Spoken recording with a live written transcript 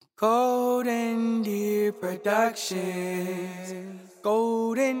Golden Deer Productions.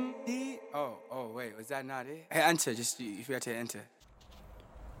 Golden Deer. Oh, wait, was that not it? Hey, enter, you forgot to enter.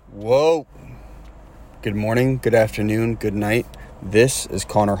 Whoa. Good morning, good afternoon, good night. This is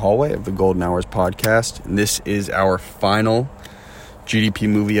Connor Hallway of the Golden Hours podcast, and this is our final GDP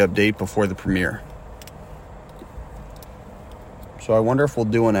movie update before the premiere. So I wonder if we'll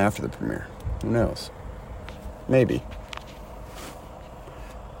do one after the premiere. Who knows? Maybe.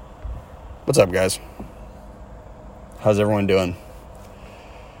 What's up, guys? How's everyone doing?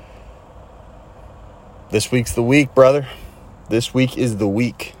 This week's the week, brother. This week is the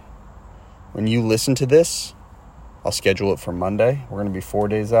week. When you listen to this, I'll schedule it for Monday. We're going to be 4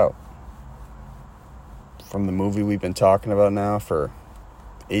 days out from the movie we've been talking about now for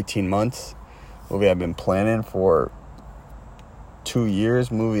 18 months. Movie I've been planning for 2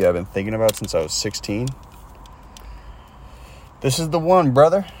 years. Movie I've been thinking about since I was 16. This is the one,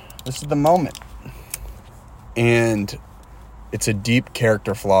 brother. This is the moment. And it's a deep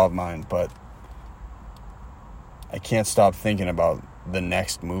character flaw of mine, but I can't stop thinking about the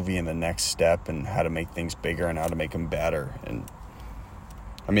next movie and the next step and how to make things bigger and how to make them better. And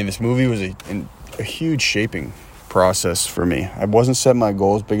I mean, this movie was a huge shaping process for me. I wasn't setting my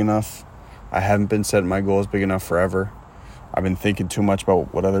goals big enough. I haven't been setting my goals big enough forever. I've been thinking too much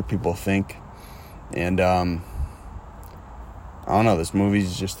about what other people think. And I don't know,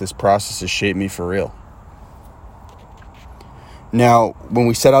 this process has shaped me for real. Now, when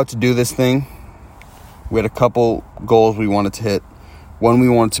we set out to do this thing, we had a couple goals we wanted to hit. One, we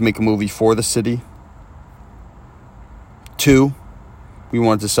wanted to make a movie for the city. 2, we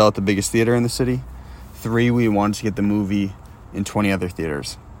wanted to sell at the biggest theater in the city. 3, we wanted to get the movie in 20 other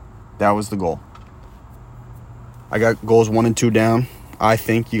theaters. That was the goal. I got goals 1 and 2 down. I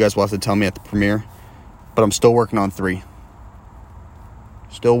think you guys will have to tell me at the premiere. But I'm still working on 3.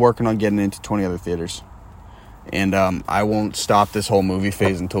 Still working on getting into 20 other theaters. And I won't stop this whole movie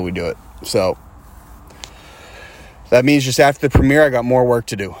phase until we do it. So that means just after the premiere, I got more work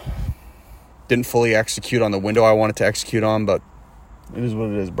to do. Didn't fully execute on the window I wanted to execute on, but it is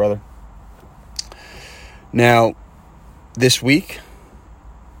what it is, brother. Now, this week,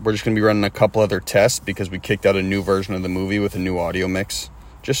 we're just going to be running a couple other tests because we kicked out a new version of the movie with a new audio mix,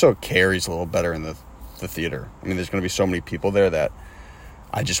 just so it carries a little better in the theater. I mean, there's going to be so many people there that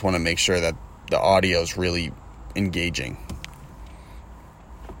I just want to make sure that the audio is really engaging.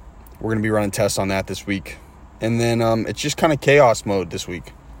 We're going to be running tests on that this week. And then it's just kind of chaos mode this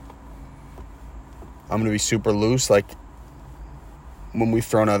week. I'm going to be super loose, like when we've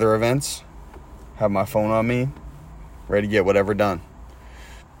thrown other events. Have my phone on me, ready to get whatever done.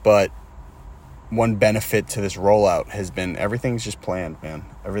 But one benefit to this rollout has been everything's just planned, man.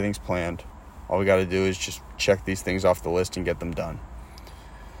 Everything's planned. All we got to do is just check these things off the list and get them done.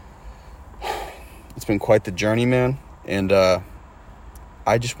 It's been quite the journey, man. And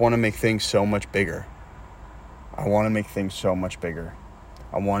I just want to make things so much bigger. I want to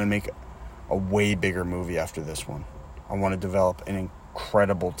make a way bigger movie after this one. I want to develop an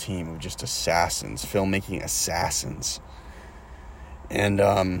incredible team of just assassins, filmmaking assassins. And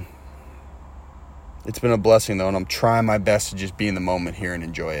it's been a blessing, though, and I'm trying my best to just be in the moment here and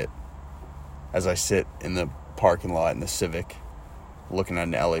enjoy it. As I sit in the parking lot in the Civic, looking at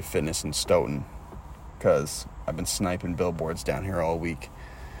an LA Fitness in Stoughton, because I've been sniping billboards down here all week.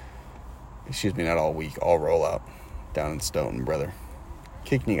 Excuse me, not all week, all rollout down in Stoughton, brother.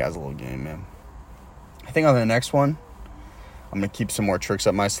 Kicking you guys a little game, man. I think on the next one, I'm going to keep some more tricks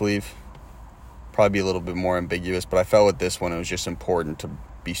up my sleeve. Probably be a little bit more ambiguous, but I felt with this one, it was just important to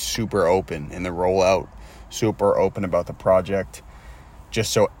be super open in the rollout, super open about the project,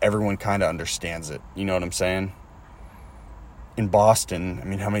 just so everyone kind of understands it. You know what I'm saying? In Boston, I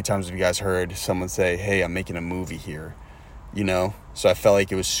mean, how many times have you guys heard someone say, hey, I'm making a movie here? You know? So I felt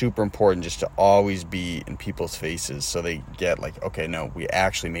like it was super important just to always be in people's faces so they get like, okay, no, we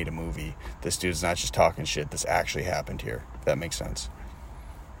actually made a movie. This dude's not just talking shit. This actually happened here. If that makes sense.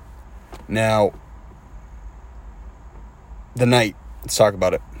 Now, the night. Let's talk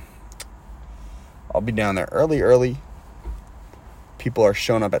about it. I'll be down there early. People are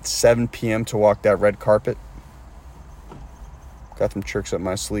showing up at 7 p.m. to walk that red carpet. Got some tricks up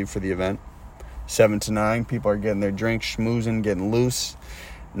my sleeve for the event. 7 to 9, people are getting their drinks, schmoozing, getting loose.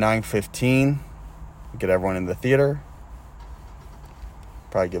 9:15, get everyone in the theater.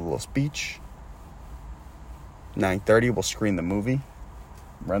 Probably give a little speech. 9:30, we'll screen the movie.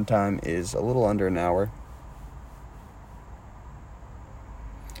 Runtime is a little under an hour.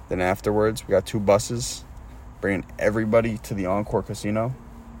 Then afterwards, we got 2 buses bringing everybody to the Encore Casino.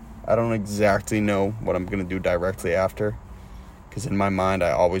 I don't exactly know what I'm going to do directly after. Because in my mind,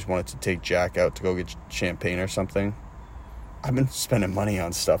 I always wanted to take Jack out to go get champagne or something. I've been spending money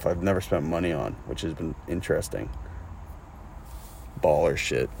on stuff I've never spent money on, which has been interesting. Baller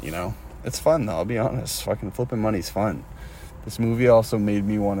shit, you know? It's fun, though, I'll be honest. Fucking flipping money's fun. This movie also made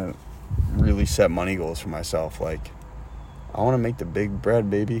me want to really set money goals for myself. Like, I want to make the big bread,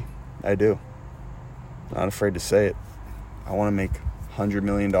 baby. I do. Not afraid to say it. I want to make $100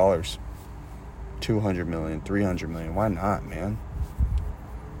 million, $200 million, $300 million. Why not, man?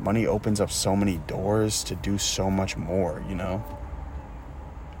 Money opens up so many doors to do so much more, you know?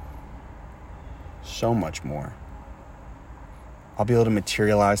 So much more. I'll be able to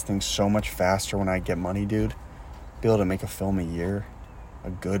materialize things so much faster when I get money, dude. Be able to make a film a year,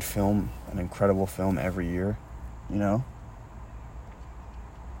 a good film, an incredible film every year, you know?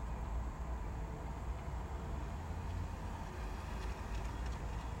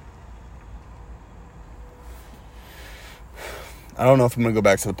 I don't know if I'm going to go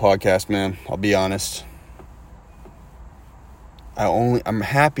back to the podcast, man. I'll be honest. I'm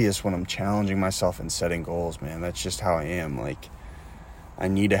happiest when I'm challenging myself and setting goals, man. That's just how I am. Like, I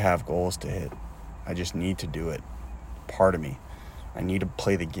need to have goals to hit. I just need to do it. Part of me. I need to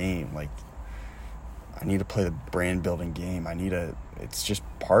play the game. Like, I need to play the brand building game. It's just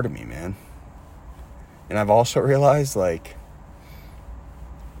part of me, man. And I've also realized, like,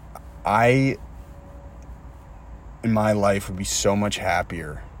 I, in my life, would be so much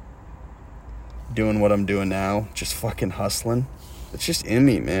happier doing what I'm doing now, just fucking hustling. It's just in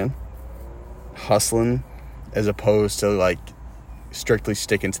me, man. Hustling as opposed to, like, strictly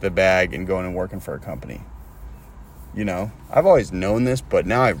sticking to the bag and going and working for a company. You know? I've always known this, but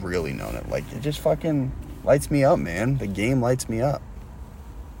now I've really known it. Like, it just fucking lights me up, man. The game lights me up.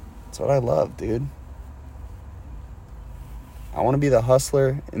 That's what I love, dude. I want to be the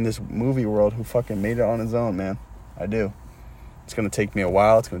hustler in this movie world who fucking made it on his own, man. I do. It's going to take me a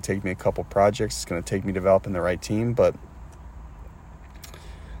while. It's going to take me a couple projects. It's going to take me developing the right team, but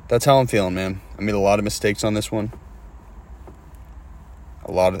that's how I'm feeling, man. I made a lot of mistakes on this one.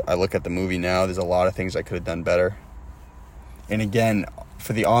 I look at the movie now, there's a lot of things I could have done better. And again,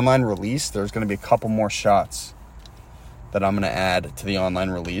 for the online release, there's going to be a couple more shots that I'm going to add to the online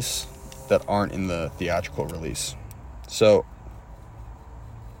release that aren't in the theatrical release. So,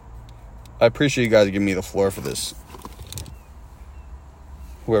 I appreciate you guys giving me the floor for this.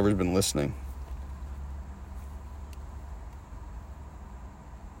 Whoever's been listening.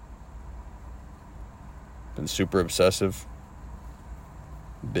 Been super obsessive.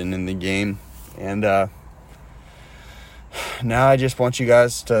 Been in the game. And now I just want you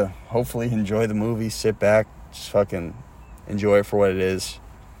guys to hopefully enjoy the movie. Sit back. Just fucking enjoy it for what it is.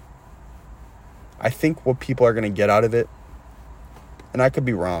 I think what people are going to get out of it, and I could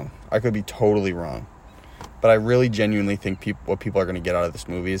be wrong. I could be totally wrong. But I really genuinely think what people are going to get out of this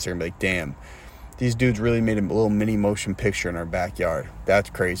movie is they're going to be like, damn, these dudes really made a little mini motion picture in our backyard. That's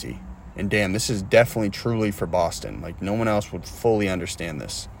crazy. And damn, this is definitely truly for Boston. Like, no one else would fully understand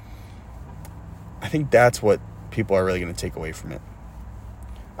this. I think that's what people are really going to take away from it.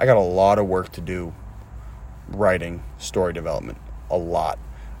 I got a lot of work to do writing, story development. A lot.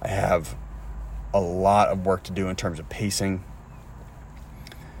 I have a lot of work to do in terms of pacing.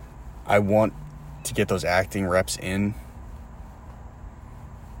 I want to get those acting reps in.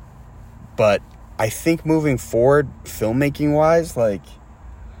 But I think moving forward, filmmaking-wise, like,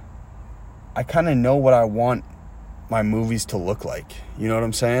 I kind of know what I want my movies to look like. You know what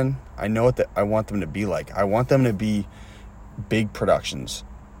I'm saying? I know what I want them to be like. I want them to be big productions.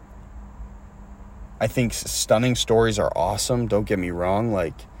 I think stunning stories are awesome. Don't get me wrong.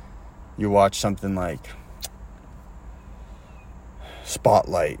 Like, you watch something like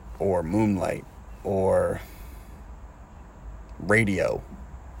Spotlight or Moonlight or Radio.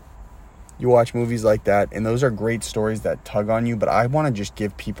 You watch movies like that, and those are great stories that tug on you, but I want to just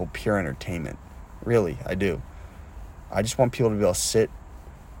give people pure entertainment. Really, I do. I just want people to be able to sit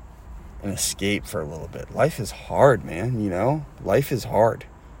and escape for a little bit. Life is hard, man, you know? Life is hard.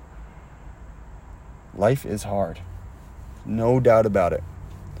 Life is hard. No doubt about it.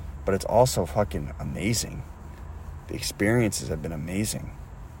 But it's also fucking amazing. The experiences have been amazing.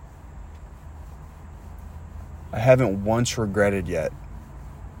 I haven't once regretted yet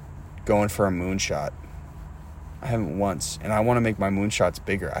going for a moonshot. I haven't once. And I want to make my moonshots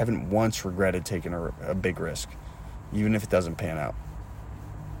bigger. I haven't once regretted taking a big risk, even if it doesn't pan out.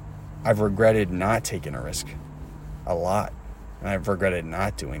 I've regretted not taking a risk a lot. And I've regretted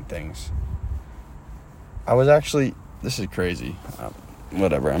not doing things. I was actually, this is crazy.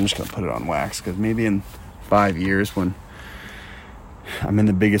 Whatever, I'm just going to put it on wax. Because maybe in 5 years when I'm in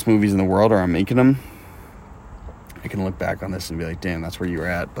the biggest movies in the world or I'm making them, I can look back on this and be like, damn, that's where you were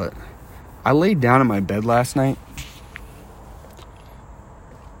at. But I laid down in my bed last night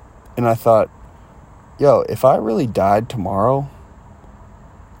and I thought, yo, if I really died tomorrow,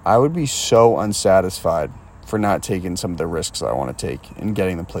 I would be so unsatisfied for not taking some of the risks that I want to take and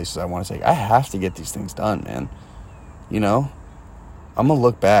getting the places I want to take. I have to get these things done, man. You know? I'm going to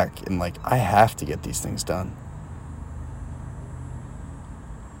look back and, like, I have to get these things done.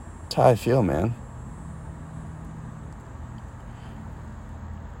 That's how I feel, man.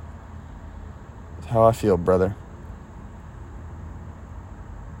 That's how I feel, brother.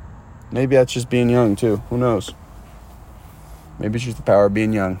 Maybe that's just being young, too. Who knows? Maybe it's just the power of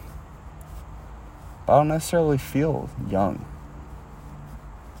being young. But I don't necessarily feel young.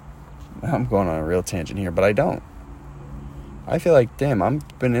 I'm going on a real tangent here, but I don't. I feel like, damn,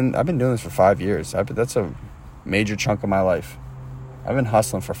 I've been doing this for 5 years. That's a major chunk of my life. I've been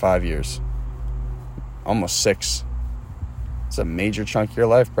hustling for 5 years. Almost 6. It's a major chunk of your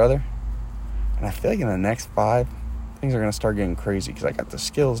life, brother. And I feel like in the next 5, things are going to start getting crazy because I got the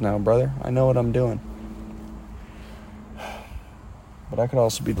skills now, brother. I know what I'm doing. But I could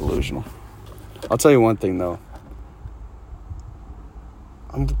also be delusional. I'll tell you one thing, though.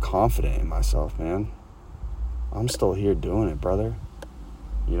 I'm confident in myself, man. I'm still here doing it, brother.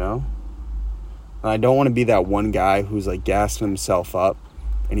 You know? And I don't want to be that one guy who's, like, gassing himself up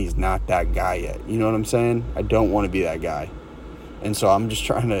and he's not that guy yet. You know what I'm saying? I don't want to be that guy. And so I'm just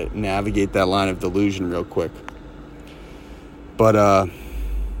trying to navigate that line of delusion real quick. But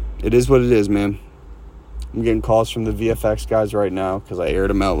it is what it is, man. I'm getting calls from the VFX guys right now because I aired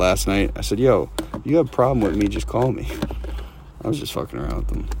them out last night. I said, yo, you have a problem with me, just call me. I was just fucking around with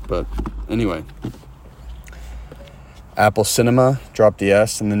them. But anyway. Apple Cinema, drop the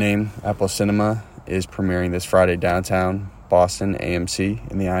S in the name. Apple Cinema is premiering this Friday downtown Boston,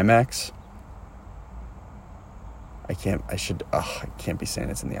 AMC, in the IMAX. I can't be saying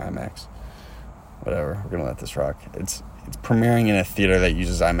it's in the IMAX. Whatever, we're going to let this rock. It's premiering in a theater that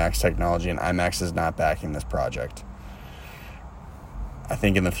uses IMAX technology, and IMAX is not backing this project. I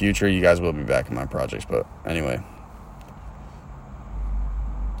think in the future, you guys will be backing my projects, but anyway.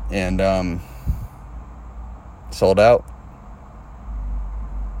 And, sold out.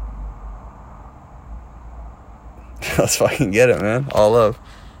 Let's fucking get it, man. All love.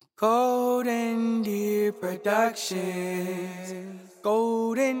 Golden Deer Productions.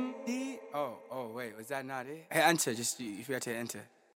 Golden Deer. Oh, wait, was that not it? Hey, enter. You forgot to enter.